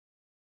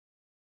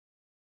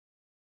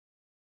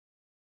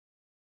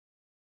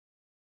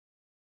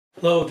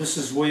Hello, this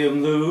is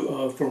William Liu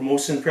of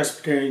Formosan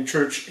Presbyterian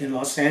Church in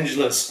Los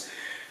Angeles.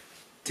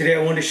 Today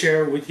I want to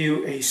share with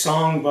you a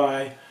song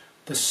by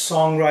the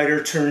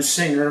songwriter turned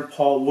singer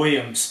Paul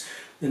Williams.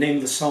 The name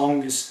of the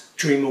song is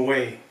Dream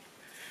Away.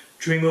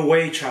 Dream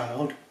away,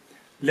 child,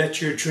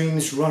 let your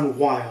dreams run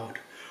wild,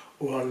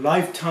 or a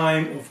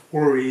lifetime of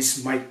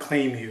worries might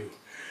claim you.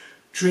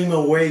 Dream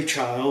away,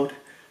 child,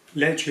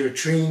 let your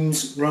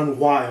dreams run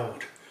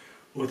wild,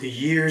 or the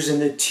years and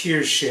the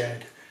tears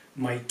shed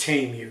might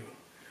tame you.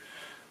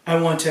 I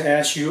want to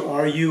ask you,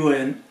 are you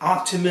an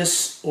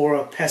optimist or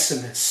a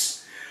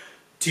pessimist?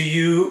 Do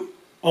you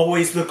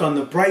always look on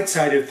the bright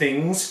side of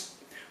things?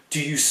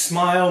 Do you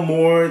smile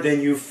more than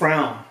you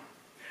frown?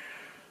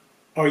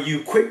 Are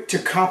you quick to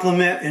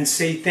compliment and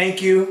say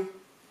thank you?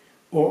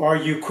 Or are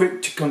you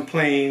quick to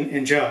complain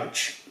and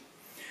judge?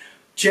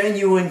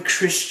 Genuine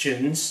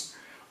Christians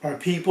are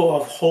people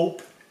of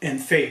hope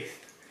and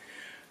faith.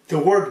 The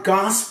word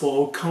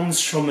gospel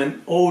comes from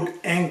an old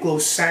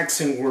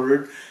Anglo-Saxon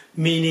word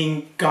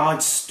meaning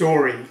God's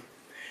story.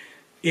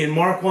 In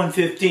Mark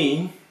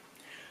 1:15,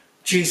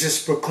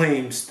 Jesus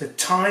proclaims, "The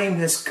time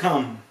has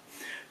come.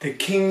 The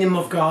kingdom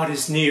of God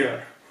is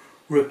near.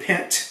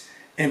 Repent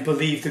and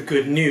believe the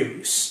good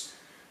news."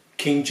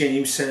 King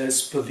James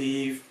says,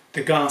 believe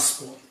the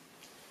gospel.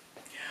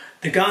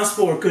 The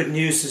gospel or good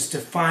news is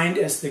defined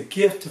as the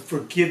gift of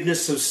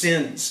forgiveness of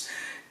sins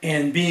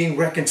and being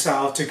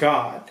reconciled to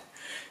God.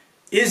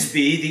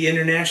 ISB, the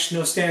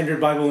International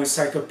Standard Bible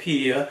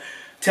Encyclopedia,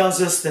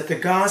 tells us that the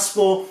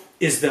gospel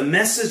is the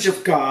message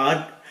of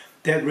God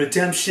that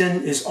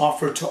redemption is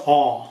offered to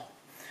all.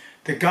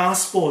 The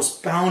gospel is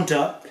bound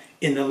up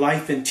in the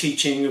life and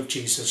teaching of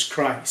Jesus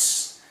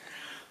Christ.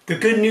 The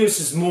good news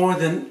is more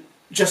than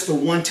just a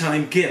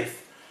one-time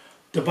gift.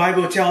 The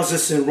Bible tells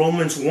us in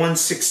Romans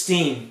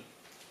 1:16,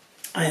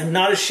 "I am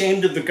not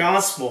ashamed of the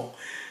gospel,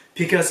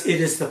 because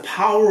it is the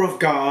power of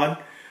God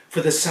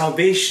for the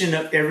salvation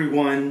of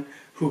everyone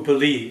who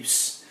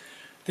believes."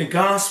 The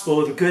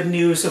gospel, the good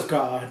news of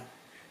God,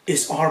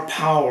 is our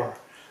power,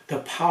 the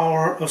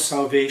power of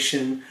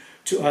salvation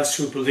to us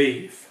who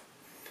believe.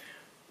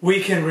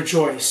 We can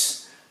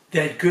rejoice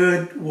that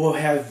good will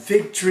have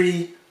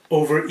victory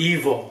over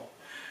evil.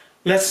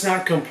 Let's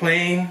not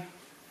complain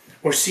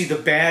or see the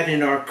bad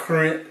in our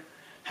current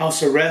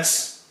house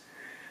arrest.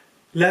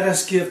 Let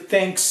us give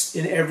thanks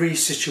in every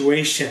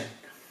situation.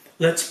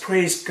 Let's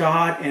praise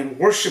God and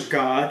worship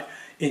God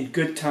in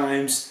good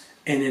times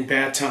and in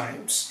bad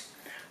times.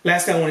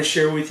 Last, I want to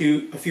share with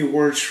you a few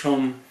words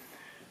from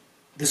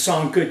the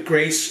song Good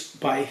Grace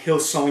by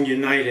Hillsong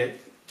United.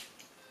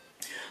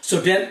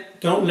 So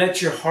don't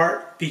let your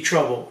heart be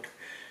troubled.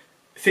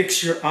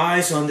 Fix your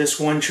eyes on this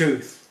one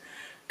truth.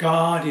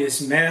 God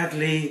is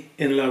madly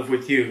in love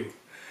with you.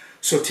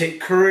 So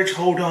take courage,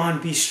 hold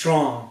on, be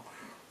strong.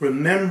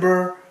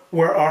 Remember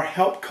where our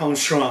help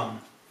comes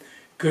from.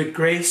 Good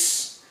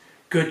grace,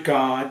 good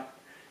God,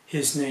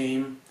 His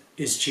name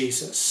is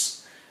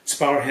Jesus. Let's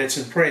bow our heads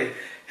and pray.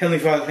 Heavenly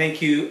Father,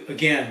 thank you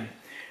again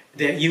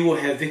that you will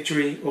have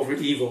victory over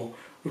evil.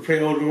 We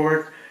pray, oh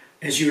Lord,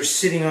 as you're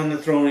sitting on the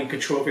throne in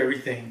control of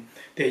everything,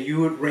 that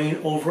you would reign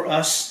over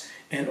us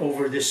and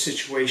over this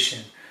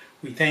situation.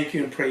 We thank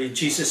you and pray in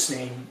Jesus'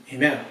 name.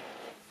 Amen.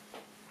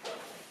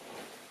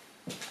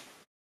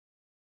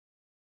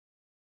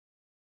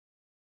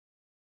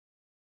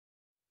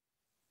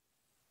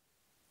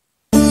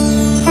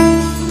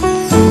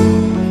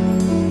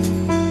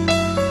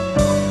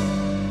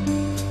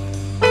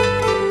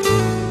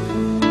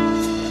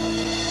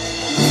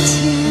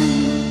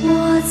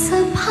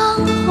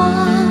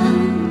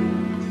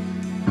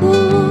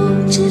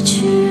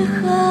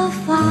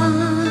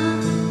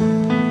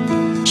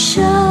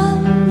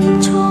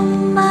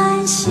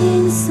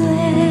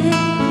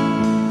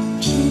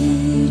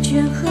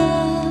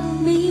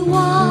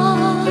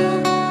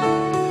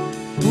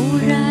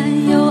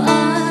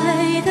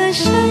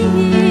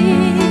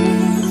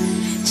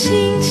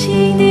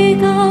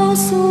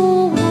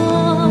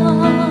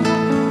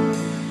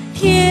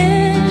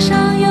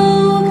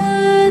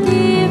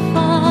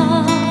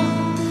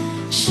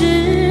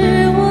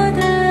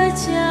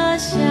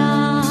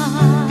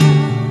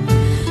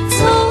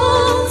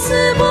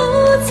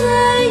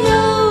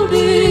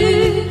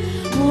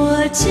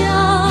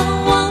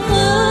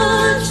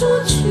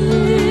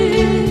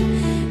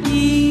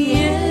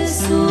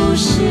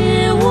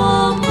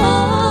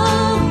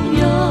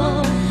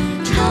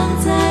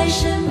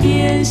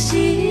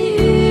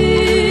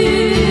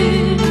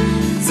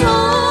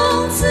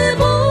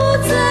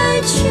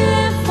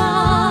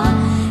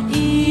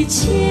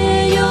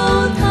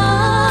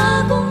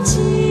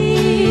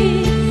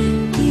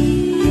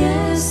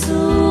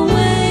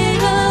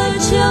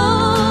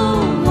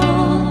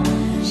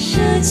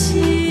舍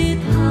弃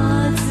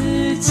他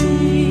自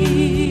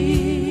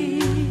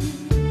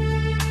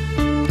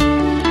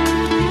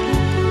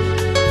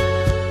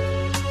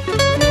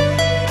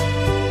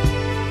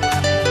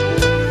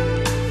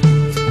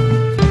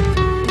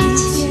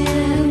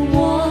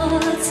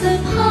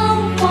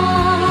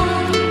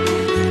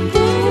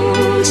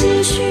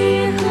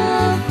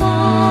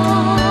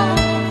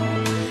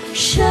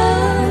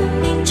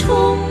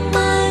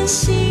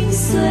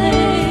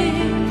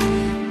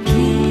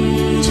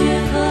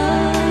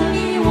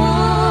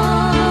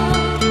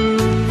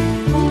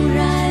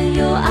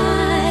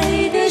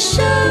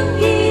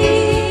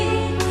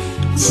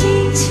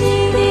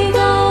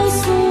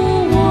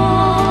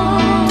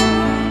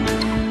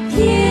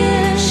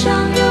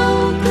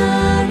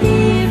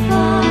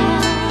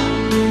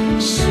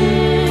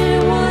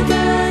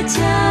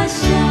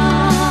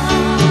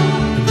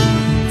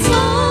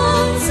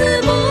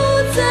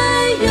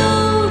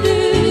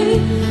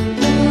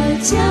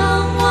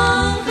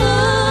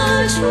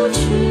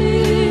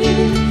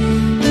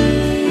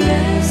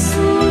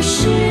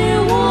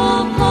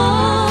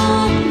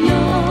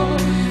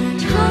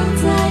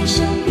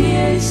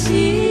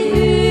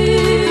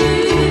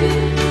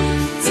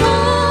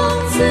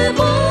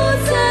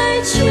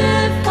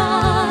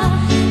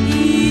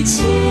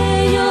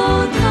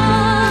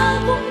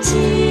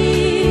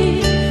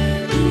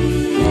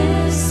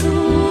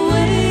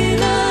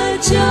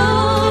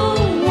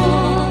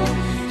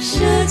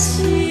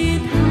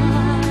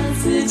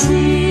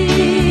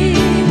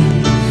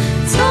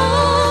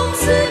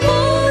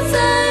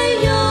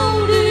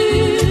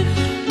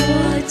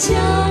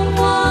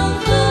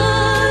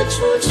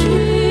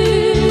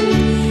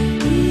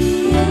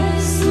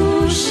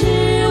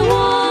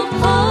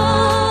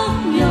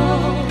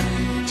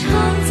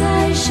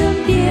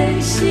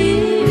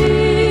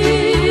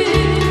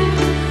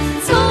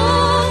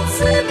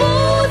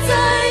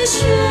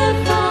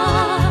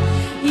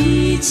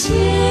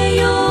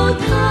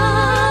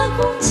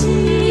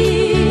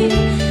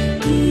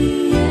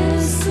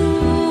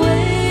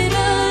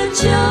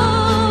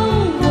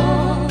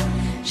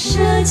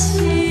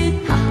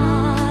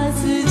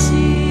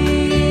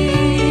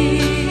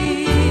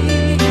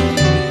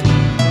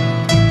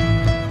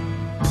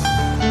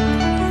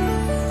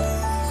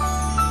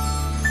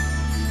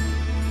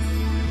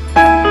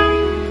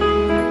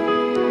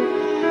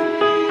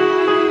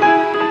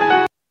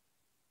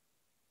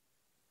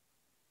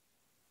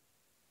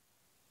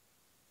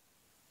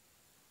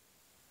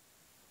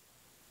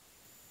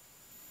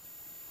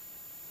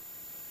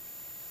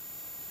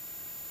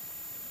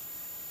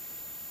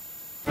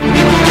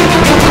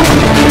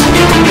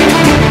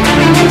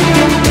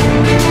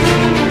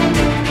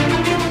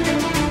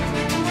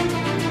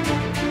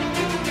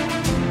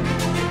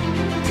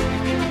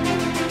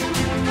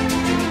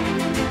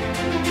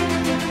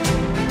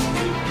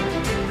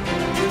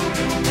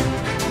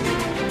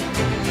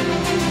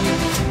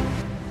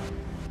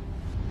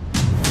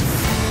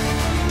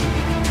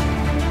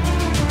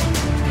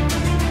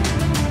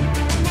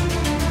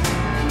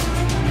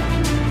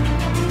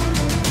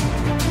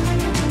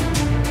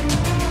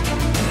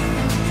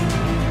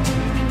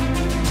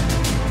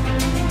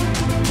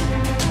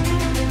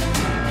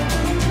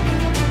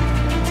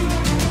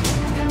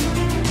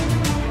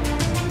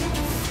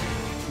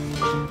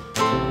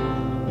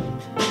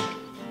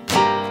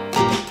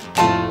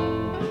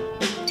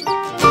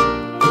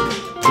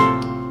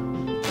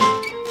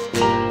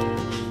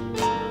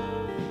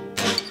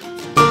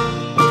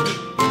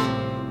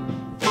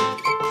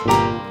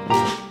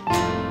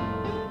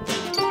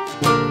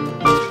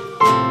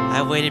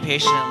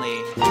patiently.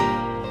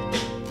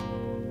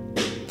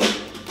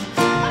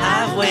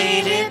 I've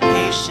waited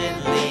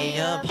patiently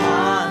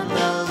upon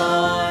the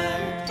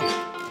Lord,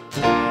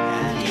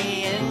 and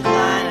He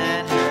inclined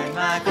and heard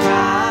my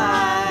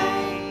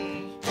cry.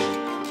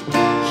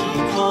 He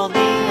pulled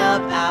me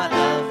up out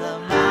of the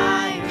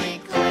miry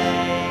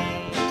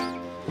clay.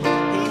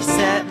 He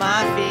set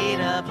my feet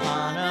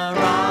upon a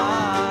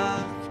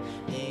rock.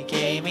 He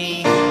gave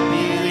me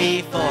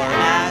beauty for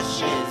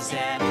ashes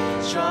and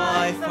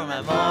joy for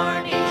my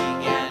mourning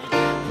and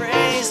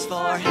praise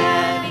for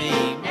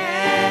heaviness.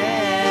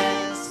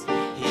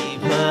 He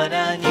put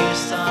a new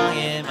song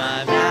in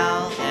my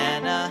mouth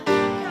and a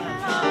crown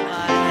upon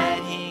my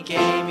head. He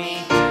gave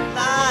me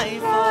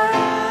life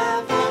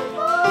forevermore.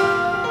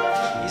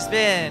 He's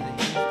been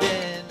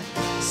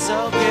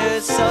so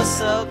good, so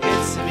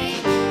good to me.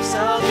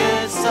 So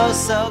good,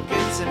 so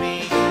good to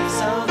me.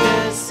 So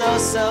good,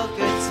 so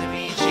good to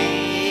me.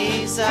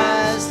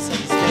 Jesus,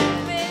 He's been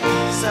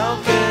so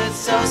good,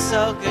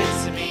 so good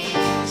to me.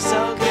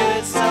 So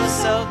good,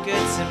 so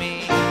good to me.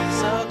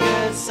 So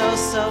good,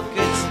 so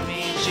good to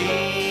me,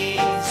 Jesus.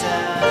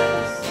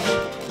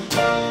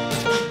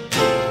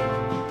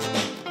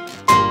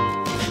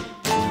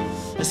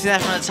 Let's see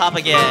that from the top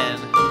again.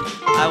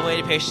 I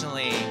waited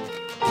patiently.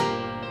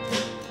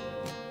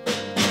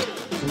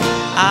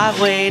 I've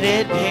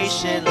waited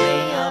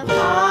patiently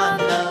upon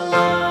the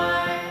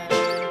Lord,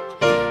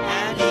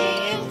 and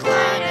He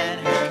inclined and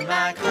heard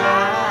my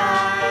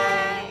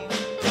cry.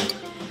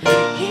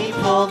 He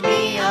pulled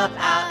me up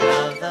out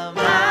of the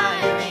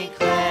miry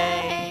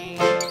clay.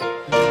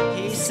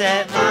 He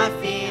set my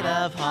feet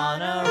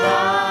upon a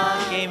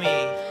rock.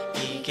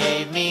 He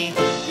gave me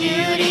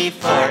beauty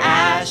for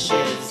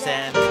ashes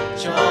and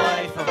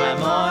joy for my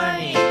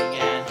mourning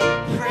and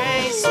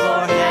praise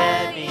for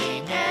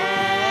heaviness.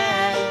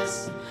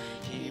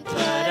 He put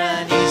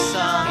a new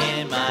song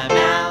in my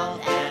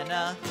mouth and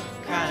a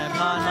crown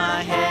upon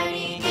my head.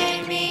 He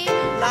gave me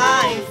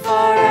life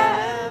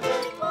forevermore.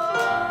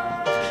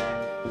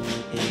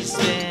 He's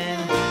been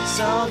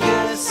so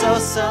good, so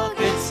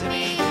good to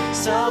me.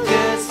 So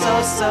good,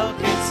 so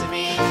good to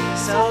me.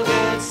 So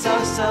good,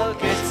 so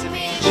good to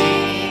me,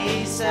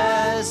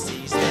 Jesus.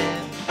 He's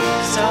been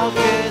so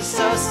good,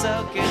 so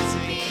good to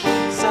me.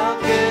 So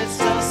good,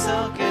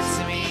 so good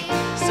to me.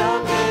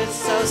 So good,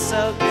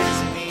 so good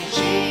to me,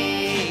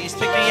 Jesus.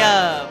 Pick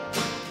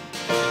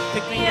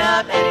me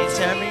up and He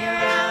turned me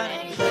around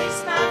and He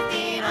placed my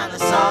feet on the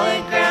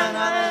solid ground.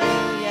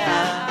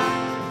 Hallelujah,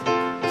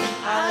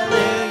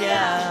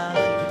 hallelujah.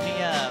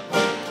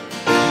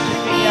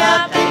 Pick me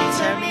up and He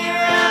turned me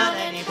around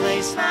and He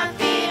placed my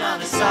feet on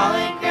the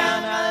solid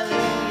ground.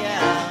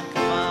 Hallelujah,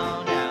 come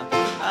on now.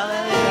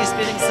 Hallelujah, He's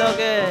been so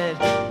good.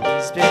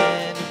 He's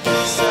been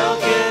so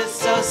good,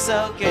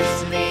 so good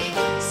to me.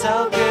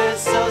 So good,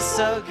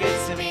 so good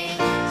to me.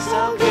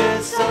 So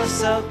good,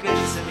 so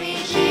good to me,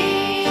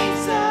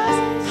 Jesus.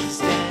 He's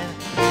been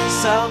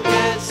so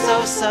good,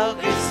 so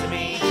good to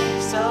me.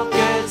 So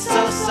good,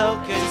 so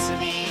good to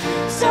me.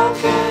 So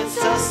good,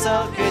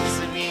 so good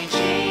to me, Jesus.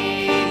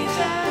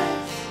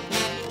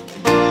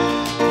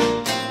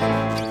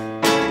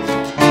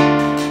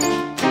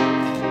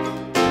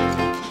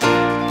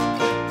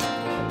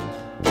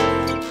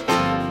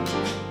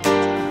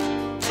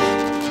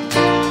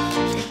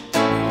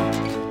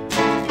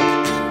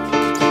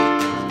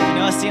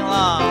 Sing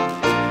along.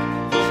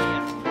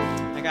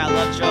 I got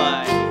love,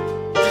 joy.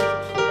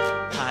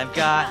 I've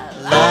got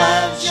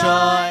love,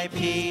 joy,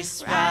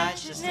 peace,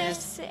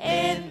 righteousness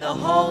in the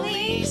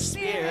Holy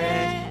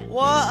Spirit.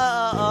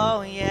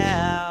 Whoa,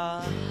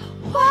 yeah.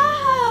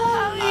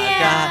 Whoa, yeah.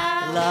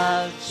 I've got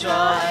love,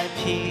 joy,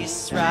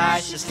 peace,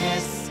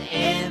 righteousness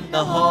in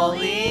the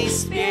Holy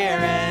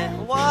Spirit.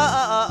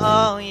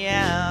 Whoa,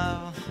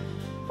 yeah.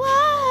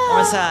 Whoa,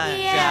 one more time.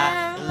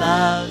 Yeah. Got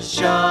love,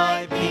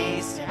 joy,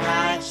 peace,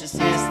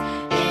 righteousness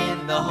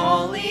in the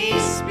Holy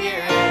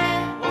Spirit.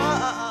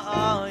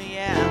 Whoa,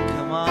 yeah,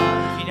 come on.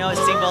 If you know it,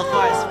 sing both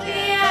parts.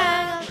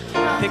 Yeah.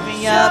 Pick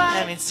me up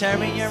and He turn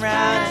me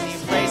around and He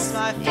placed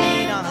my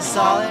feet on the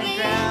solid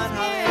ground.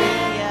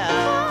 Hallelujah,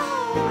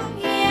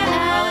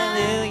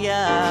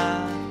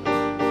 hallelujah.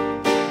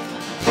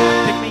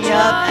 Pick me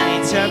up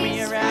and He turn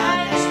me around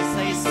and He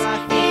placed my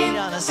feet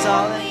on the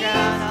solid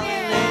ground. Hallelujah.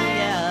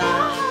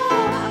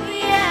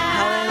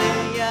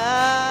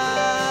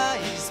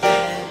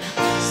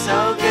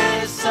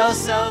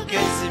 So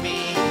good to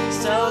me,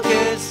 so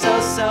good, so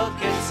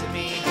good to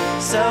me,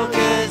 so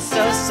good,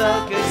 so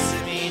good to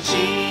me,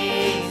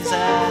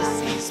 Jesus.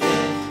 He's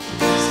been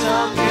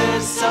so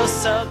good, so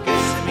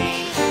good to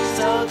me,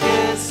 so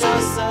good, so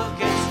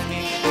good to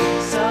me,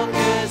 so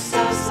good,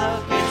 so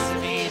good to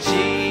me,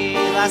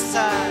 Jesus. Last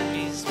time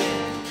He's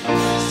been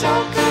so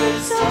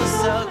good, so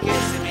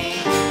good to me,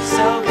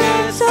 so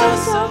good, so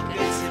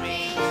good to me,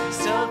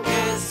 so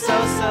good, so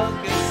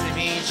good to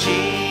me,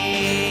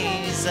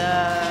 Jesus.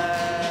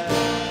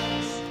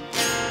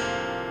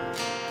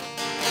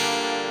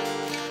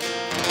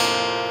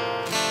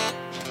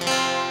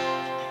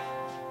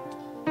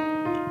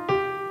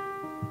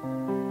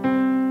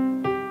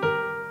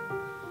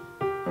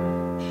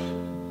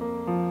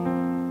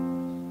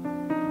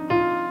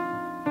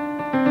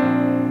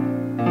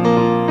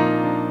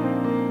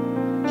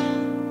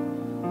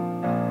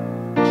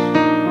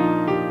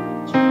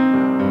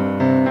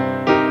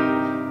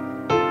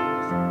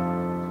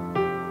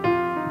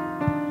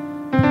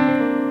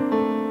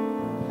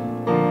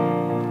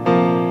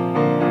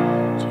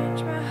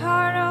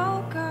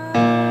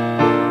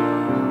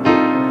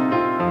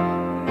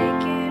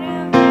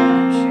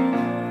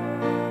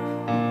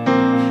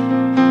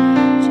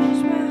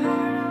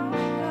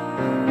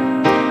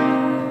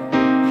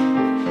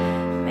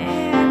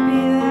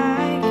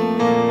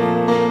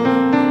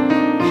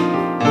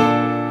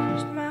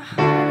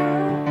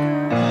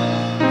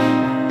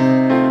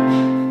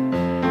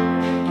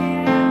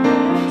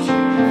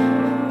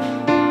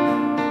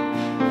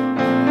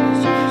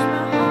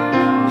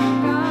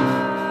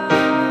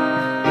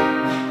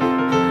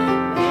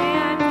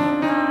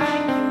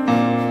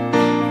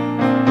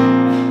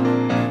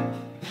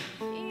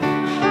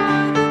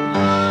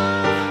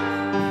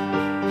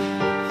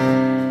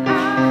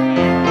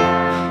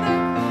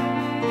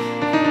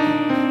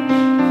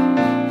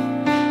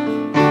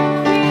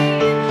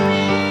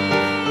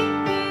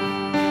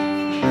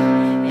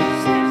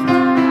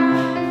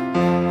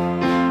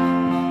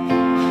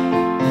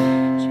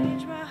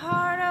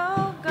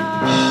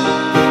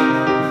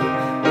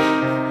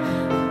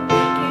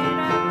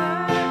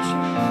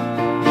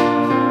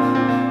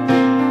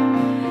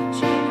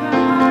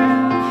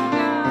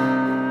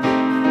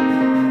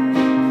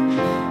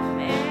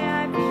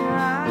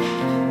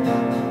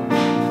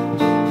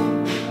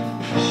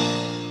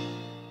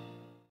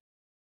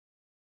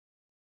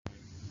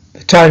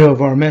 Title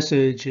of our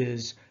message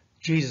is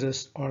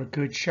Jesus, our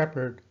Good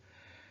Shepherd.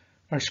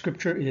 Our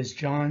scripture is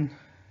John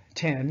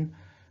 10,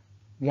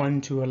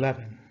 1 to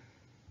 11.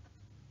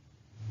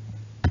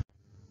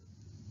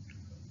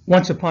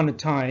 Once upon a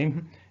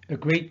time, a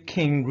great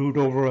king ruled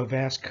over a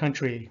vast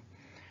country.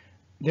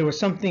 There was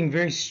something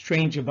very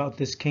strange about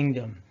this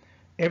kingdom.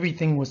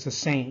 Everything was the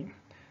same.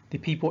 The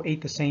people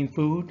ate the same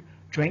food,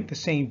 drank the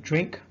same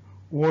drink,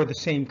 wore the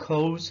same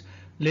clothes,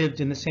 lived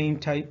in the same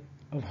type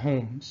of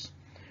homes.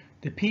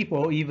 The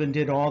people even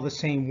did all the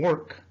same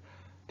work.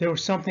 There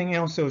was something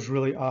else that was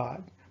really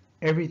odd.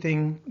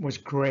 Everything was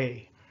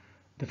gray.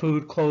 The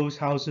food, clothes,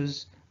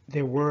 houses,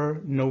 there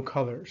were no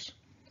colors.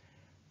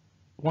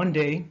 One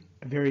day,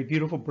 a very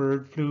beautiful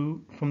bird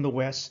flew from the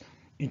west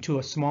into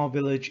a small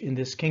village in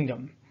this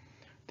kingdom.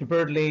 The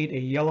bird laid a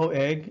yellow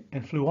egg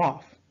and flew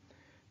off.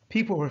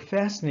 People were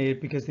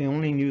fascinated because they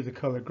only knew the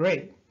color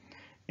gray.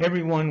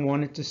 Everyone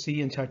wanted to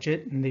see and touch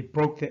it, and they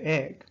broke the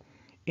egg.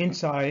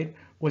 Inside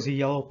was a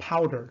yellow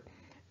powder.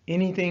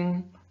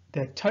 Anything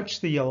that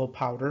touched the yellow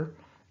powder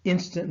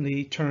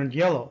instantly turned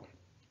yellow.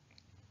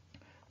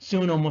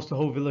 Soon almost the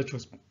whole village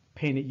was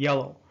painted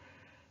yellow.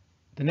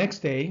 The next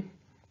day,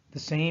 the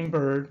same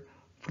bird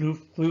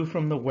flew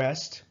from the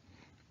west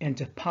and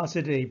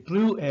deposited a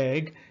blue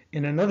egg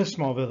in another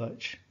small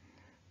village.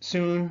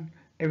 Soon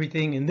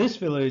everything in this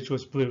village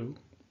was blue.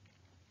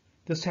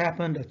 This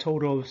happened a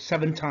total of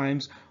 7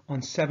 times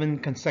on 7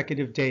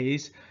 consecutive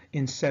days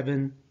in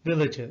 7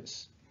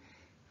 villages.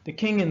 The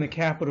king in the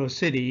capital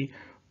city,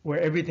 where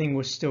everything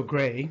was still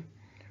gray,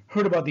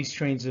 heard about these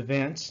strange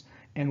events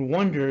and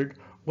wondered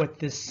what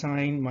this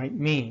sign might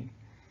mean.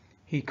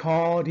 He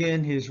called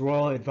in his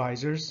royal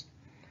advisors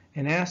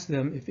and asked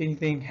them if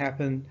anything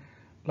happened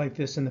like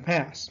this in the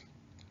past.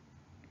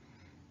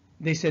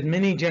 They said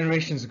many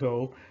generations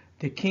ago,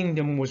 the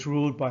kingdom was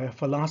ruled by a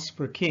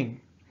philosopher king.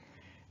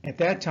 At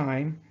that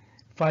time,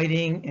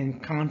 fighting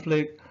and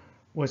conflict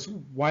was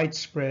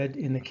widespread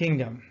in the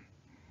kingdom.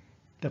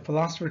 The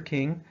philosopher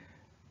king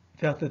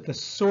felt that the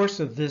source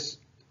of this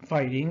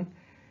fighting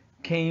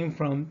came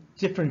from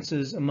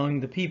differences among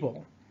the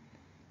people.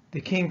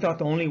 The king thought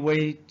the only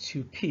way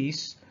to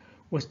peace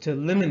was to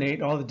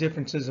eliminate all the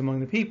differences among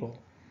the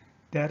people.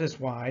 That is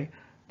why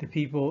the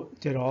people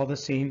did all the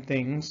same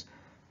things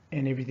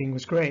and everything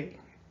was gray.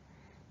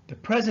 The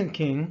present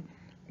king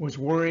was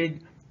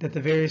worried that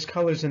the various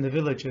colors in the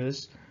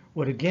villages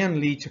would again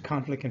lead to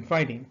conflict and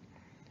fighting.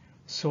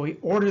 So he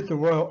ordered the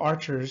royal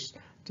archers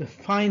to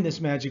find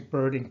this magic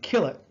bird and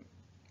kill it.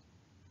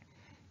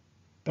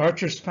 The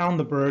archers found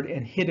the bird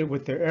and hit it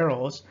with their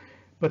arrows,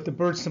 but the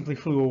bird simply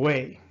flew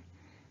away.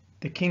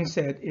 The king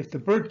said, if the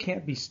bird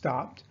can't be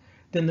stopped,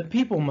 then the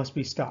people must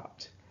be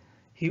stopped.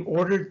 He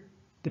ordered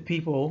the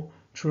people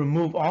to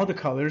remove all the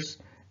colors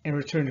and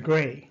return to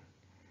gray.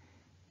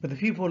 But the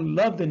people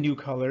loved the new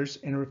colors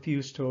and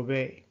refused to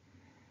obey.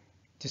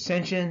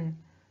 Dissension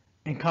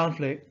and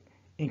conflict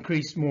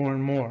increased more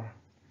and more.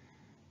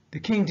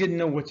 The king didn't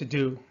know what to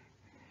do.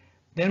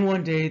 Then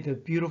one day the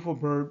beautiful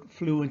bird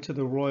flew into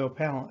the royal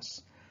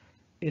palace.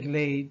 It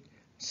laid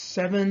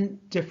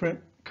 7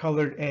 different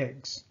colored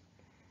eggs.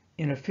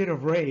 In a fit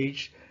of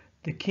rage,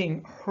 the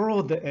king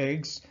hurled the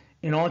eggs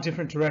in all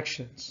different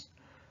directions.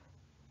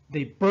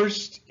 They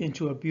burst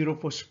into a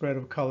beautiful spread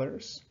of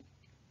colors.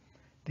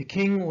 The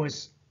king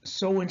was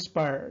so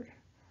inspired.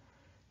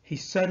 He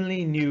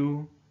suddenly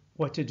knew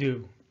what to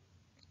do.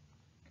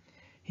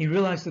 He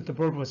realized that the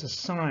bird was a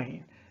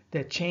sign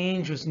that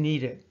change was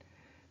needed,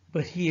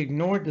 but he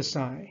ignored the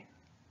sign.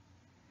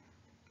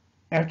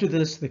 After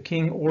this, the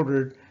king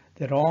ordered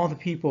that all the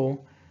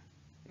people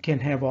can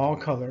have all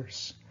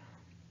colors,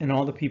 and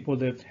all the people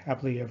lived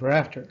happily ever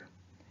after.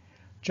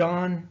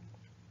 John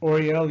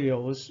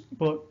Aurelio's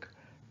book,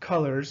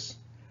 Colors,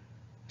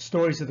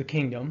 Stories of the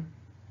Kingdom,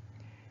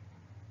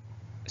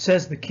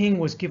 says the king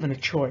was given a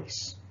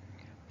choice.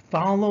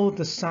 Follow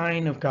the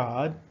sign of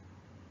God,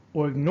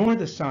 or ignore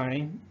the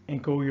sign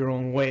and go your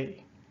own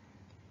way.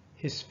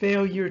 His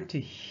failure to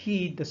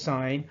heed the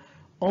sign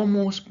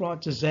almost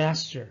brought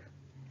disaster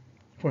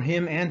for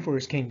him and for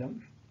his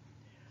kingdom.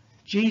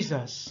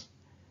 Jesus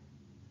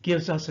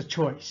gives us a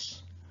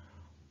choice.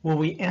 Will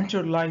we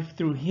enter life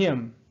through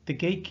him, the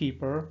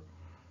gatekeeper,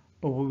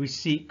 or will we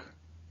seek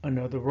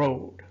another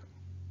road?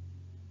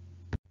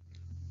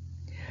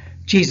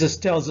 Jesus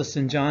tells us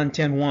in John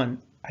 10:1,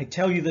 I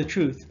tell you the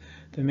truth,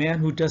 the man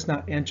who does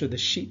not enter the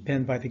sheep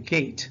pen by the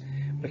gate,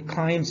 but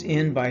climbs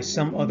in by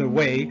some other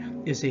way,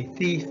 is a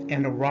thief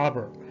and a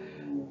robber.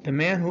 The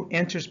man who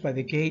enters by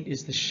the gate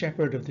is the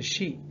shepherd of the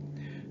sheep.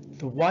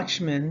 The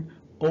watchman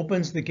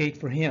opens the gate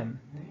for him,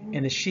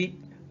 and the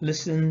sheep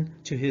listen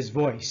to his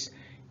voice.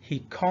 He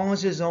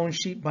calls his own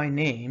sheep by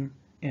name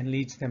and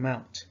leads them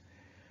out.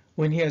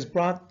 When he has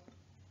brought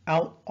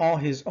out all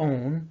his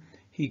own,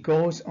 he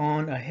goes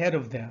on ahead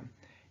of them,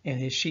 and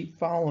his sheep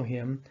follow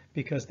him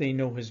because they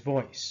know his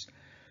voice.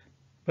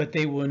 But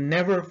they will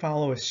never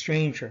follow a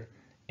stranger.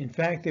 In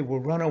fact, they will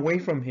run away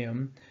from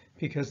him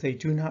because they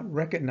do not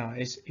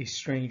recognize a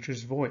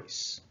stranger's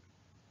voice.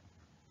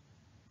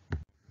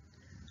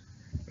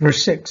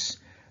 Verse 6,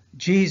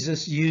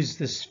 Jesus used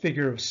this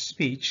figure of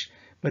speech,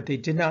 but they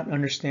did not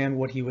understand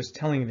what he was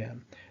telling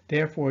them.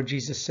 Therefore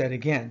Jesus said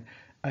again,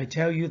 I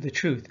tell you the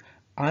truth,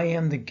 I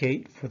am the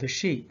gate for the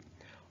sheep.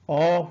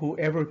 All who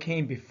ever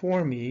came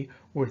before me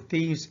were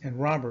thieves and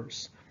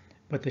robbers,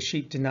 but the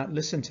sheep did not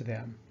listen to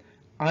them.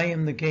 I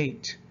am the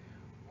gate.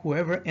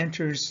 Whoever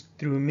enters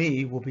through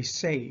me will be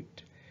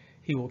saved.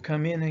 He will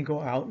come in and go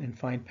out and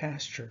find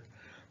pasture.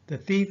 The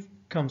thief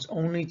comes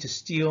only to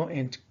steal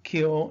and to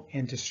kill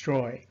and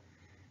destroy.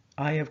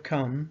 I have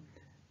come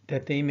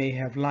that they may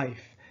have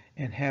life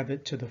and have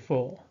it to the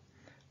full.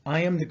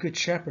 I am the good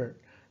shepherd.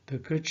 The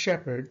good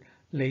shepherd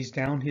lays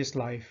down his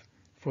life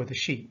for the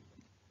sheep.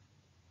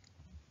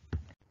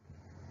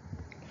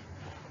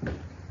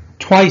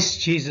 Twice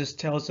Jesus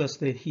tells us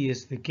that he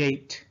is the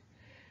gate.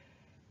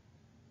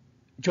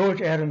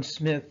 George Adam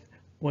Smith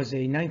was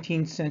a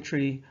 19th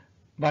century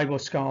Bible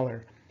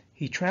scholar.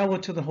 He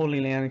traveled to the Holy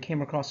Land and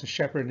came across a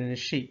shepherd and his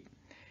sheep.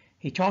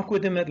 He talked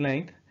with him at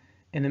length,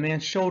 and the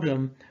man showed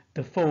him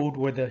the fold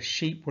where the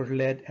sheep were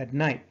led at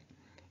night.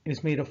 It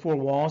was made of 4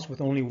 walls with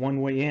only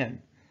one way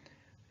in.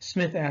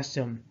 Smith asked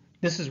him,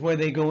 "This is where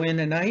they go in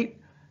at night?"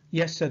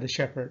 "Yes," said the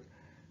shepherd.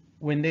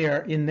 "When they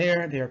are in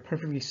there, they are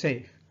perfectly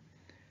safe."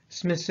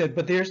 Smith said,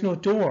 "But there's no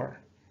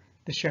door."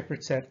 The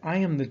shepherd said, "I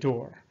am the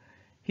door."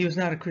 He was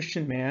not a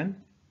Christian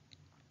man,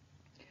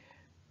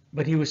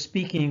 but he was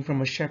speaking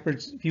from a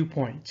shepherd's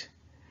viewpoint.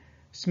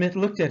 Smith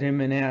looked at him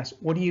and asked,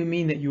 "What do you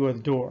mean that you are the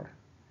door?"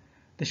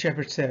 The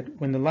shepherd said,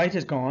 "When the light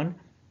is gone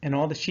and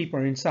all the sheep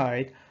are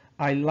inside,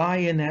 I lie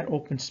in that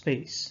open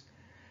space,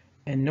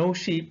 and no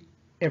sheep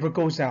ever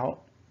goes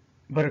out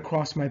but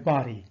across my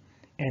body,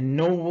 and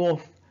no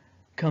wolf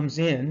comes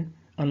in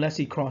unless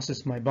he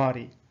crosses my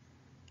body.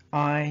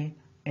 I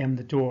am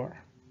the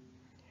door."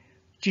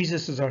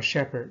 Jesus is our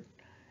shepherd,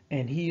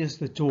 and he is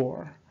the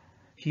door.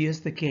 He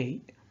is the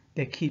gate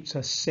that keeps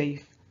us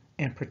safe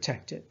and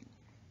protected.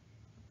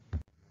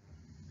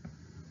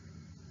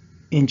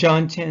 In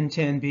John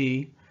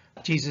 10:10b,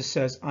 Jesus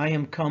says, "I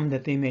am come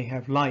that they may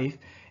have life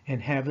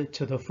and have it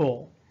to the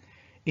full."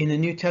 In the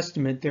New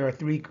Testament, there are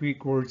 3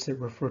 Greek words that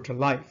refer to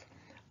life: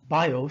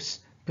 bios,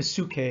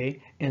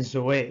 psuche, and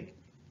zoe.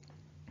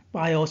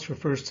 Bios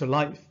refers to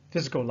life,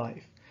 physical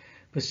life.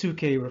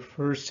 Psuche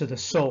refers to the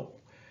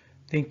soul,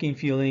 thinking,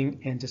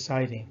 feeling, and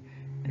deciding.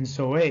 And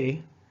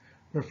zoe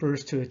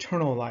refers to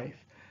eternal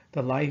life,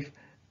 the life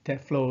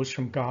that flows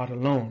from God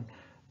alone.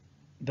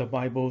 The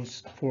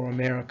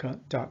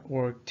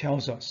BiblesForAmerica.org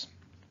tells us.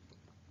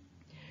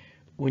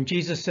 When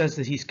Jesus says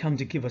that he's come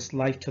to give us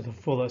life to the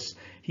fullest,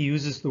 he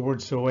uses the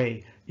word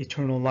zoe,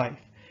 eternal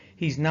life.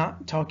 He's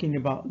not talking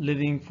about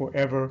living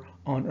forever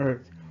on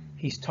earth.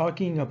 He's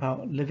talking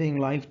about living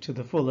life to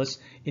the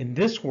fullest in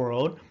this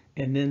world,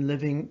 and then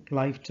living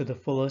life to the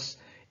fullest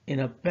in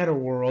a better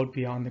world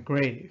beyond the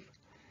grave.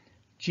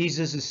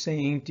 Jesus is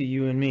saying to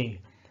you and me,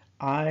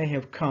 I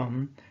have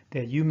come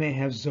that you may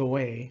have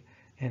zoe,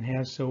 and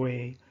have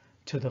zoe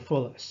to the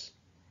fullest.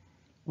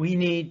 We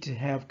need to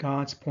have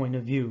God's point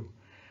of view.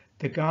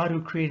 The God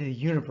who created the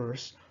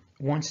universe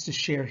wants to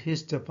share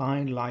his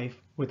divine life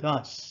with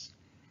us.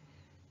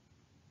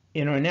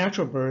 In our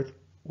natural birth,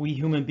 we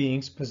human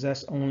beings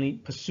possess only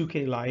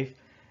psuche life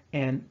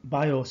and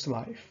bios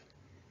life,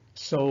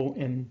 soul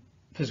and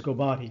physical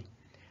body.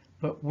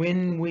 But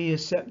when we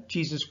accept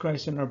Jesus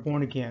Christ and are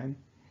born again,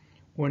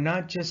 we're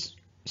not just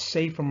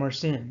saved from our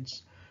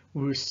sins.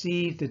 We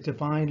receive the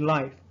divine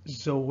life,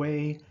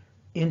 zoe,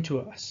 into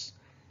us.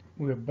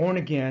 We are born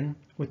again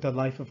with the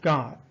life of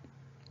God.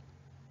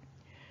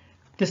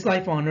 This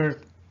life on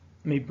earth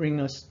may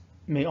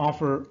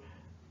offer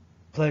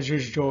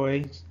pleasures,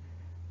 joys,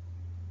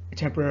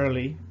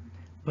 temporarily,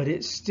 but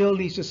it still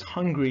leaves us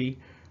hungry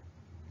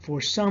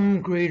for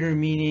some greater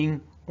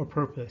meaning or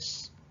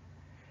purpose.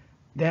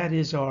 That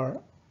is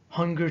our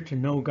hunger to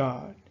know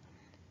God.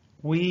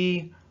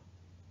 We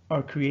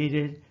are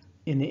created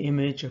in the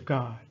image of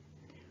God.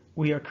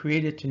 We are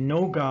created to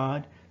know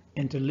God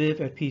and to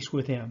live at peace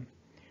with him.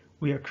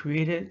 We are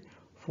created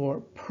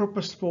for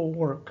purposeful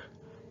work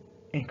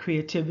and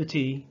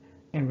creativity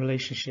and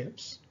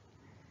relationships.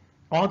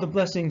 All the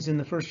blessings in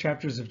the first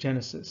chapters of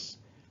Genesis.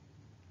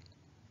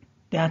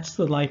 That's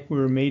the life we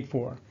were made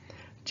for.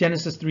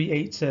 Genesis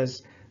 3:8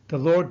 says, "The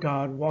Lord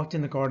God walked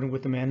in the garden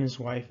with the man and his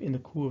wife in the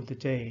cool of the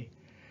day."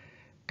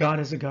 God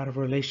is a God of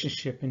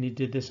relationship, and he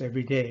did this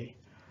every day.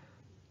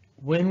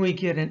 When we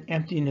get an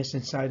emptiness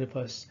inside of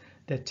us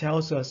that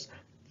tells us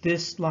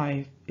this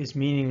life is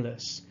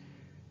meaningless,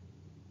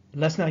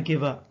 let's not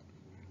give up.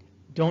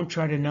 Don't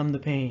try to numb the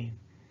pain.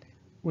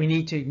 We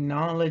need to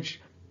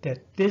acknowledge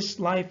that this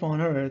life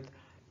on earth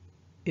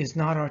is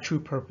not our true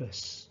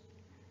purpose.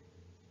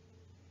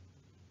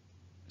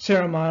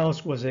 Sarah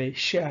Miles was a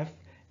chef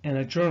and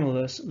a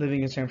journalist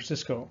living in San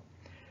Francisco.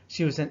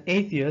 She was an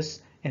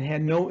atheist and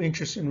had no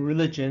interest in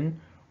religion,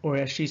 or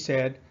as she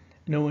said,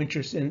 no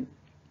interest in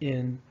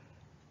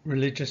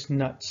religious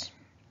nuts.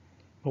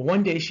 But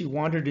one day she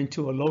wandered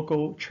into a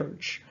local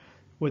church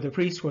where the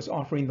priest was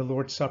offering the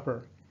Lord's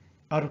Supper.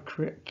 Out of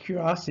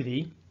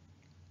curiosity,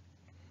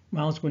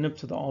 Miles went up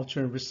to the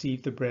altar and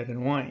received the bread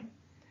and wine.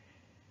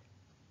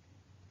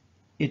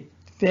 It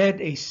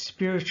fed a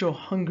spiritual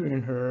hunger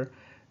in her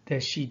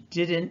that she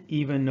didn't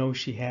even know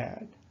she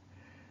had.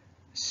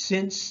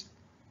 Since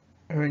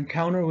her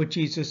encounter with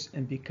Jesus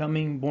and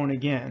becoming born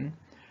again,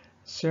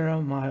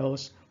 Sarah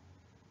Miles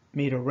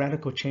made a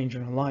radical change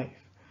in her life.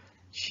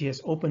 She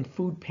has opened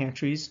food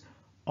pantries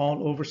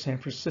all over San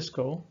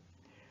Francisco.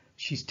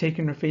 She's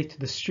taken her faith to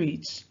the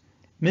streets,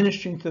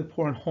 ministering to the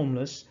poor and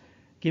homeless,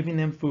 giving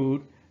them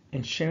food,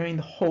 and sharing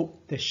the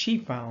hope that she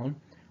found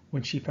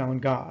when she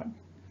found God.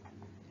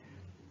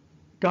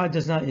 God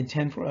does not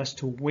intend for us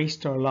to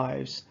waste our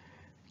lives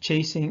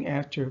chasing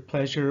after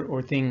pleasure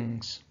or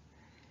things.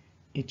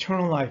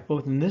 Eternal life,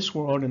 both in this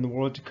world and the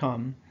world to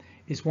come,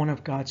 is one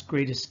of God's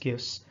greatest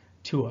gifts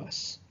to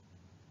us.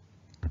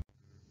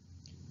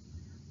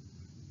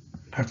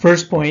 Our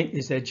first point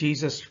is that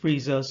Jesus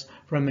frees us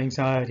from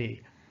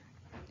anxiety.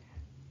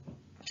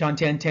 John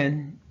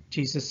 10:10,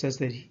 Jesus says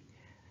that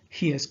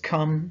he has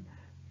come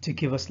to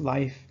give us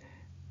life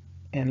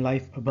and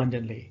life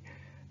abundantly.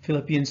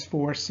 Philippians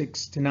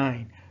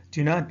 4:6-9,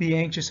 do not be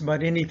anxious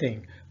about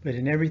anything, but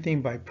in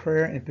everything by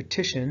prayer and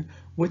petition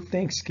with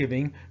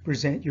thanksgiving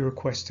present your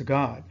requests to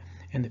God,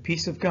 and the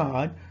peace of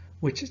God,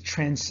 which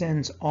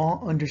transcends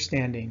all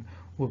understanding,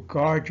 will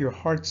guard your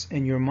hearts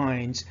and your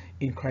minds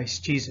in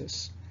Christ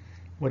Jesus.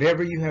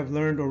 Whatever you have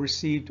learned or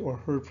received or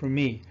heard from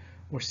me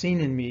or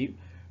seen in me,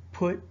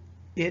 put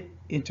it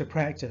into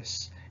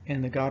practice,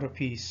 and the God of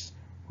peace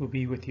will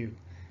be with you.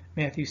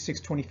 Matthew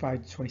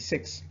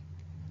 6:25-26.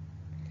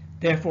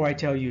 Therefore I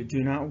tell you,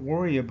 do not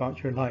worry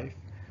about your life,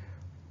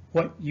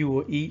 what you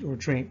will eat or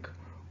drink,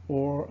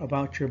 or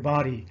about your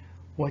body,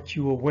 what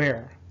you will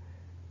wear.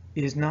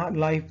 Is not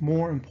life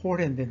more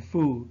important than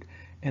food,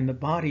 and the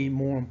body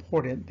more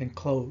important than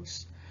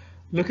clothes?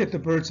 Look at the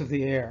birds of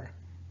the air.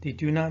 They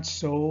do not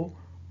sow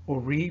or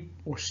reap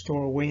or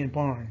store away in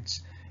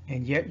barns,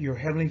 and yet your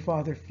heavenly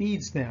Father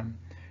feeds them.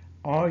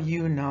 Are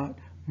you not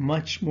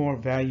much more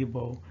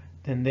valuable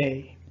than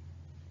they?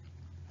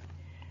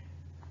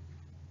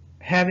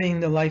 Having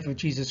the life of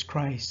Jesus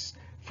Christ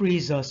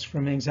frees us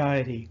from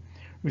anxiety.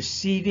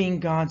 Receiving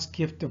God's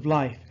gift of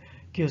life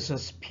gives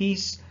us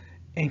peace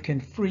and can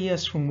free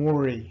us from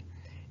worry.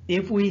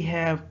 If we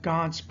have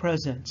God's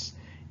presence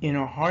in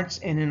our hearts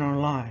and in our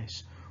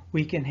lives,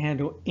 we can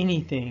handle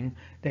anything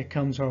that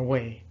comes our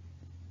way.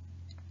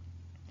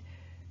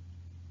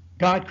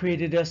 God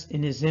created us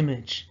in his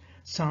image.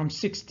 Psalm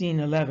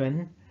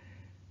 16:11,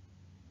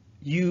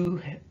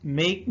 you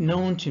make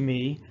known to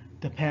me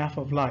the path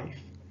of life.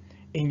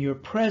 In your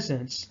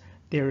presence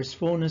there is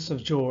fullness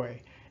of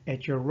joy.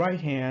 At your right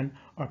hand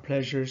are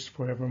pleasures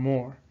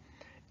forevermore.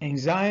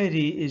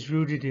 Anxiety is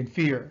rooted in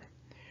fear.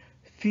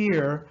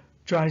 Fear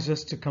drives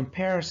us to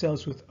compare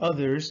ourselves with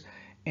others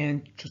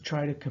and to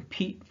try to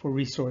compete for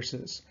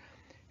resources.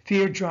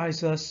 Fear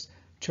drives us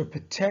to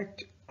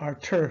protect our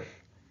turf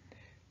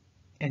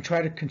and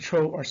try to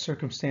control our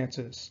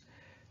circumstances.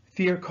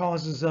 Fear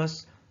causes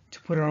us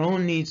to put our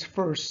own needs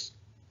first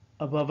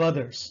above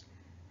others,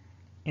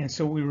 and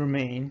so we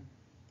remain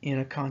in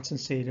a constant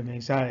state of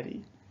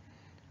anxiety.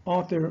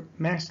 Author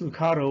Max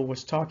Lucado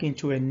was talking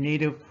to a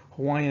native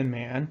Hawaiian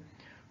man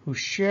who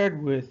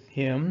shared with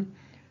him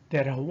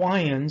that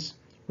Hawaiians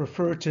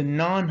refer to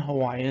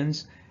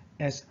non-Hawaiians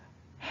as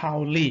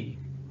haole.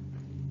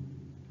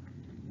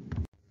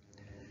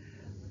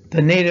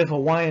 The native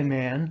Hawaiian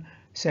man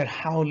said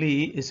haole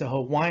is a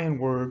Hawaiian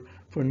word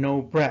for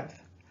no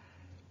breath.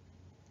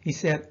 He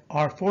said,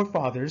 our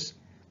forefathers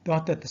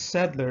thought that the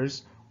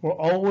settlers were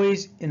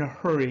always in a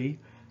hurry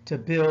to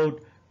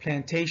build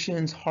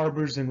plantations,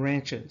 harbors, and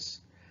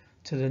ranches.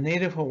 To the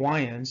native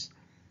Hawaiians,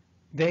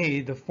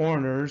 they, the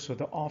foreigners or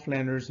the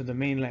offlanders or the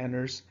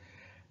mainlanders,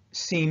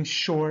 seemed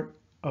short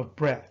of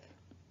breath.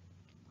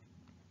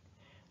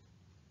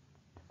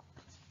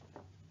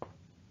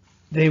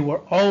 They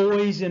were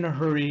always in a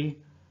hurry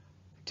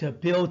to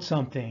build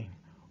something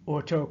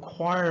or to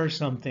acquire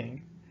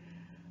something.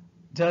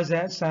 Does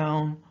that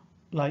sound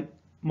like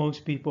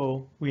most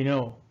people we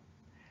know?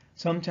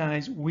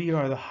 Sometimes we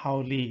are the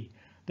haole,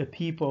 the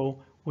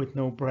people with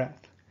no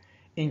breath.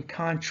 In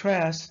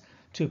contrast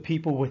to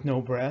people with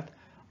no breath,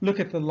 look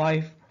at the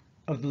life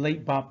of the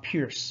late Bob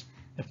Pierce,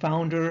 the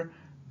founder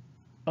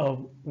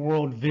of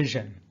World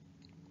Vision.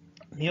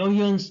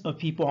 Millions of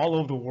people all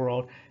over the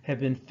world have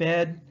been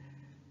fed,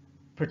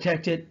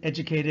 protected,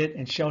 educated,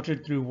 and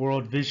sheltered through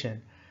World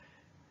Vision.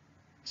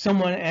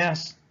 Someone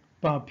asked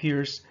Bob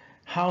Pierce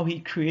how he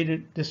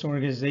created this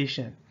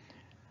organization.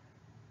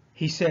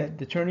 He said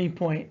the turning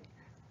point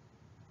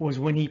was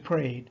when he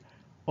prayed,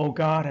 "Oh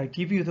God, I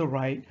give you the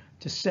right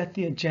to set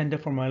the agenda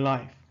for my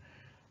life.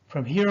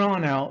 From here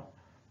on out,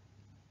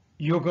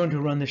 you're going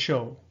to run the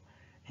show,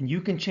 and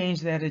you can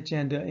change that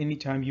agenda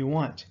anytime you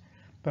want.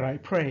 But I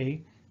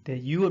pray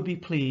that you would be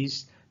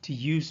pleased to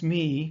use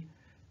me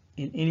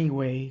in any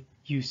way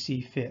you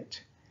see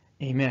fit.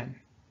 Amen."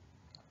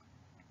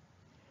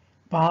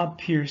 Bob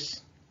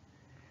Pierce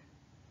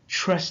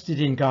trusted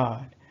in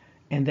God,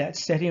 and that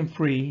set him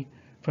free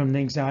from the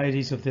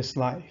anxieties of this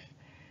life.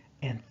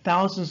 and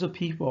thousands of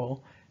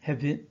people have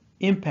been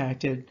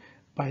impacted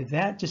by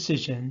that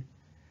decision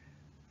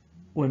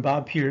when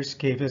Bob Pierce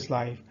gave his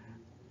life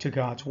to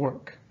God's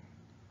work.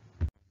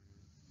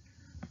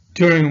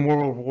 During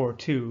World War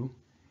II,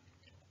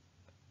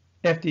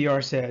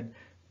 FDR said,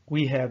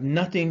 "We have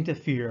nothing to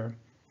fear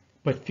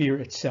but fear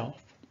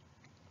itself."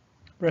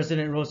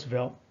 President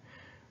Roosevelt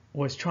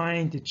was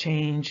trying to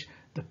change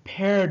the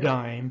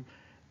paradigm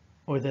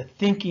or the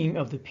thinking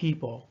of the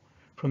people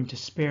from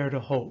despair to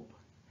hope.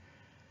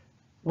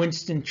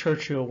 Winston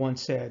Churchill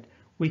once said,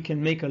 "We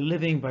can make a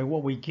living by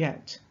what we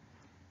get,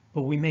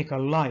 but we make a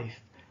life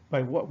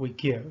by what we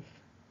give."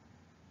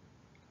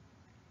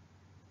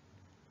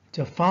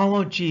 To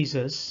follow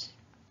Jesus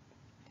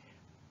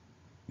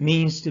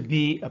means to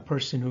be a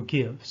person who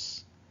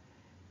gives.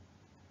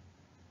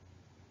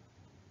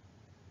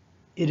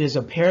 It is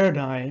a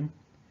paradigm,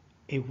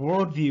 a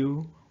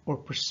worldview, or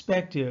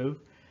perspective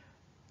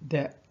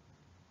that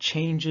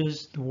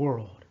changes the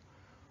world.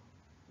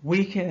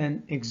 We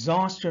can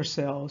exhaust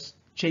ourselves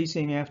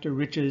chasing after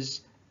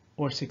riches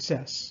or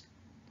success.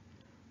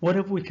 What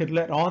if we could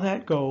let all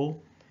that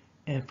go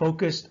and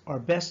focus our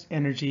best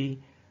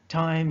energy,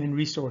 time, and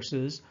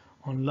resources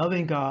on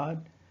loving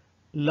God,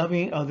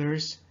 loving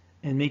others,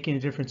 and making a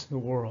difference in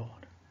the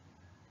world?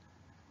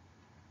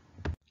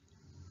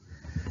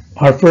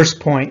 Our first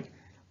point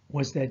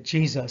was that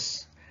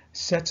Jesus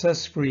sets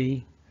us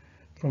free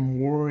from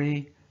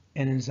worry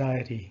and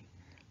anxiety.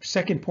 Our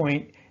second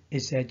point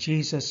is that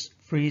Jesus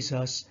frees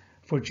us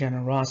for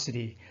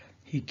generosity.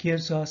 He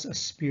gives us a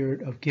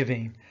spirit of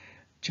giving.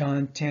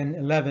 John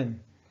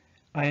 10:11,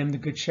 "I am the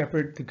good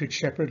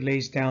shepherd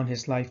lays down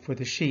his life for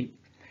the sheep."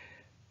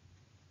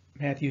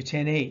 Matthew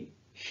 10:8,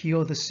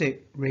 "Heal the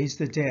sick, raise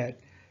the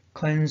dead,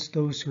 cleanse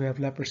those who have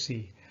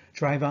leprosy,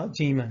 drive out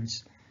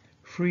demons.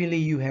 Freely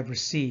you have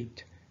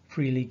received,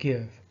 freely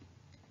give."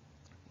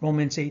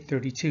 Romans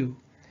 8:32,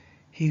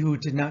 "He who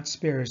did not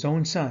spare his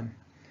own son,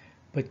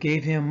 but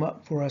gave him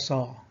up for us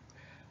all,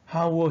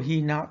 how will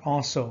he not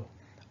also,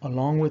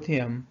 along with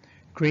him,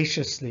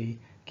 graciously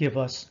give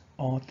us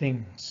all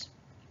things?"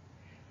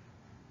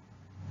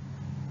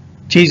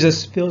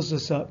 Jesus fills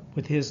us up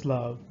with his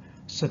love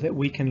so that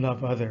we can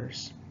love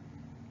others.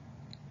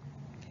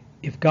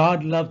 If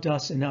God loved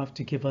us enough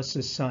to give us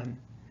his son,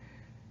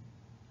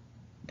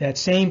 that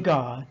same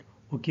God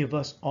will give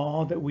us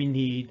all that we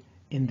need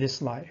in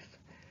this life.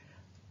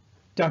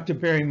 Dr.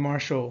 Barry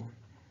Marshall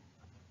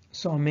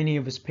saw many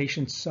of his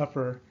patients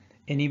suffer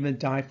and even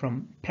die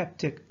from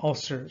peptic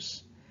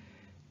ulcers.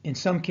 In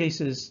some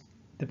cases,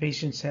 the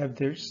patients have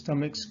their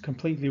stomachs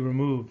completely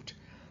removed.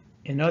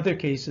 In other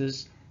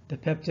cases, the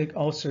peptic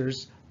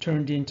ulcers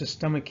turned into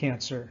stomach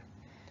cancer.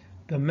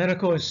 The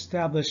medical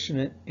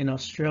establishment in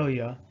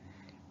Australia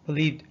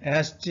believed,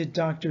 as did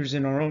doctors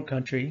in our own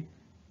country,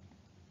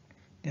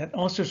 that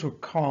ulcers were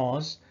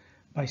caused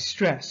by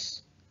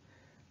stress.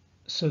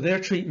 So their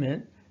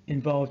treatment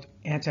involved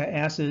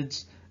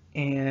antacids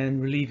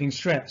and relieving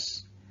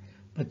stress.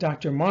 But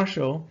Dr.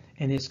 Marshall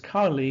and his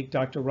colleague,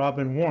 Dr.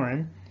 Robin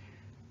Warren,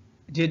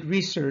 did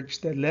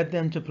research that led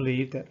them to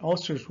believe that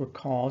ulcers were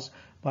caused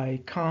by a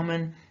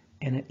common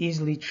and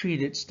easily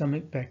treated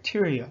stomach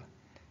bacteria,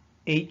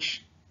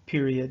 H.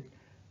 pylori,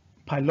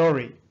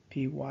 Pylori.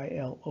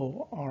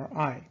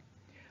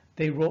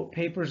 They wrote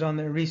papers on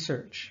their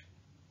research,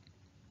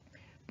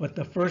 but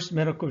the first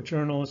medical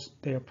journals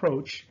they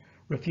approached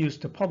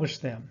refused to publish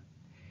them.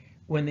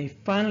 When they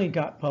finally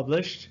got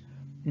published,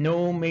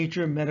 no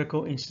major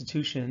medical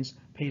institutions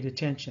paid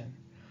attention.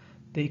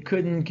 They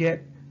couldn't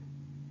get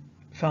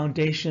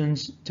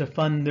foundations to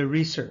fund their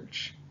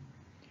research.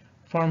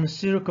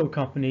 Pharmaceutical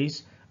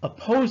companies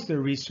opposed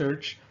their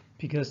research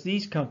because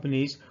these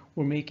companies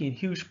were making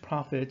huge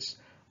profits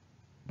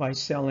by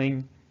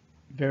selling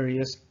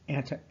various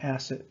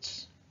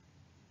antacids.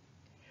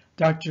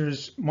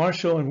 Doctors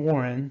Marshall and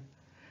Warren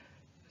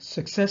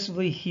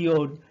successfully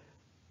healed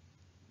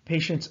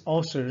patients'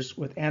 ulcers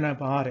with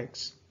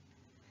antibiotics,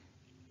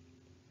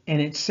 and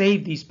it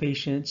saved these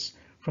patients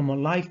from a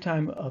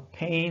lifetime of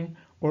pain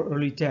or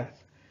early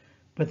death.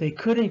 But they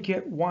couldn't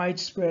get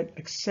widespread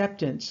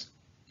acceptance.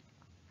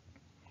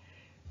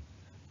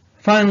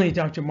 Finally,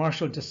 Dr.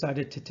 Marshall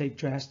decided to take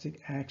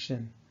drastic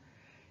action.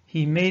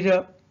 He made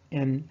up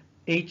an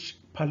H.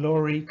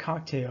 pylori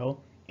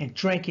cocktail and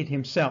drank it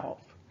himself.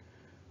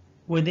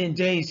 Within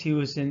days, he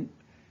was in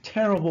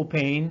terrible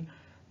pain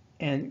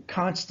and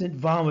constant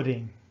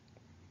vomiting.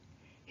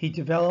 He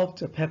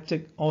developed a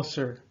peptic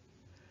ulcer.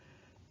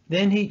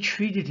 Then he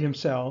treated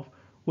himself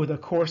with a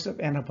course of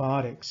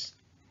antibiotics,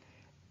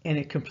 and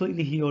it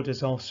completely healed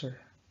his ulcer.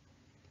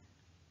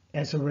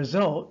 As a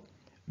result,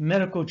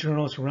 medical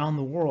journals around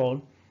the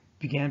world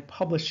began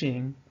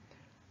publishing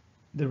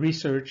the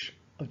research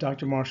of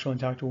Dr. Marshall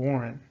and Dr.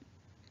 Warren.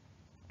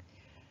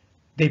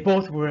 They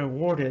both were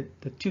awarded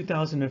the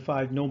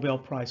 2005 Nobel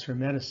Prize for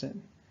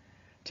Medicine.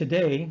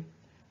 Today,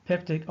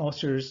 peptic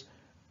ulcers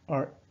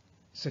are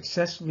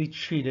successfully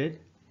treated,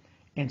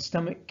 and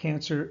stomach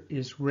cancer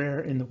is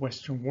rare in the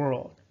Western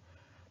world,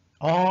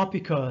 all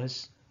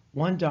because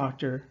one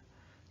doctor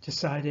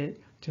decided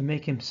to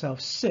make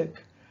himself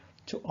sick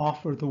to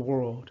offer the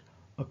world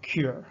a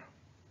cure.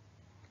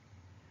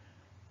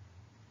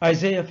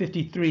 Isaiah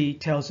 53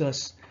 tells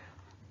us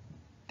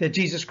that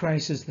Jesus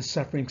Christ is the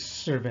suffering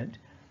servant.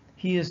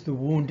 He is the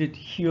wounded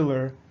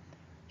healer.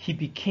 He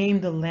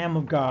became the Lamb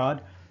of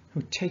God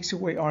who takes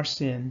away our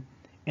sin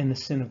and the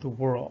sin of the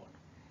world.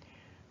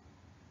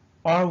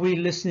 Are we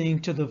listening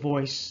to the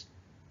voice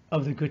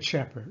of the Good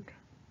Shepherd?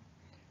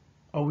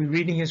 Are we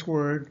reading his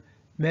word,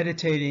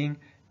 meditating,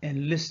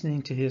 and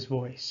listening to his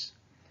voice?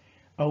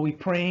 Are we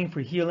praying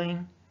for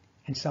healing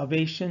and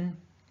salvation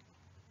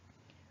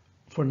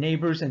for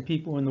neighbors and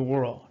people in the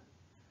world?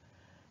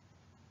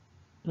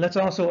 Let's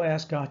also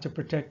ask God to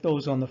protect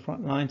those on the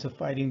front lines of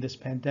fighting this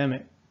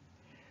pandemic.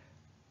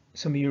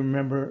 Some of you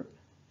remember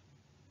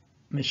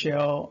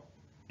Michelle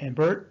and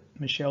Bert.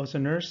 Michelle's a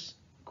nurse.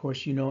 Of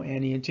course, you know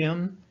Annie and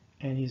Tim.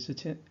 Annie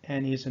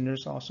is a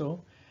nurse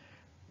also.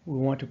 We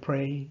want to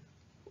pray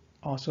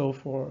also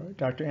for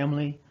Dr.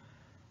 Emily,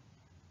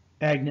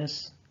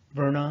 Agnes,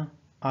 Verna,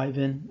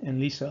 Ivan, and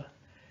Lisa,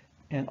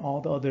 and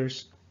all the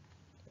others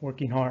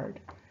working hard.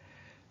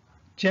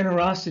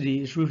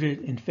 Generosity is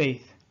rooted in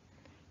faith.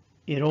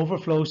 It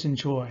overflows in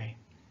joy.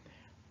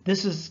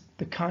 This is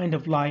the kind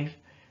of life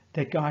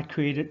that God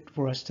created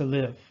for us to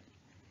live.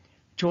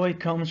 Joy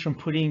comes from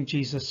putting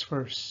Jesus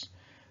first.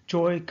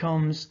 Joy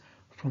comes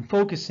from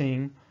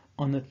focusing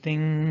on the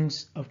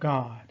things of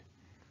God.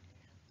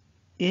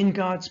 In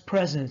God's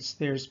presence,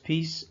 there's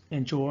peace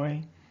and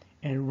joy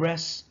and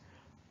rest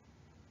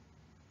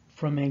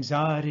from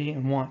anxiety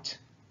and want.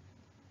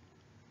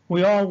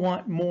 We all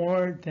want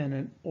more than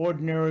an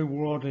ordinary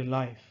worldly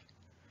life.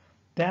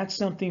 That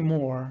something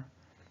more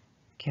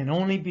can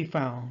only be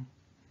found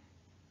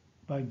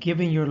by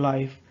giving your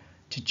life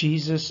to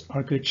Jesus,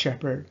 our Good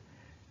Shepherd,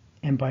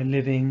 and by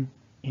living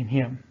in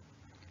him.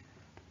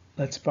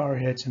 Let's bow our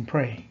heads and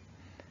pray.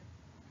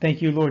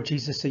 Thank you, Lord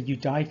Jesus, that you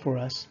died for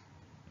us.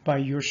 By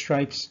your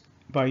stripes,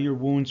 by your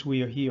wounds,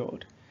 we are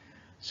healed.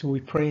 So we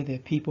pray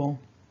that people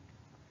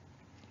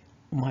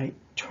might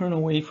turn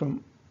away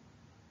from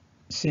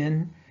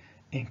sin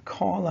and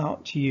call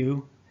out to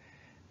you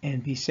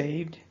and be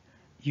saved.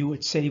 You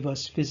would save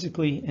us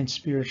physically and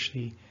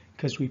spiritually,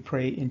 because we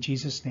pray in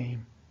Jesus'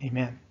 name.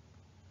 Amen.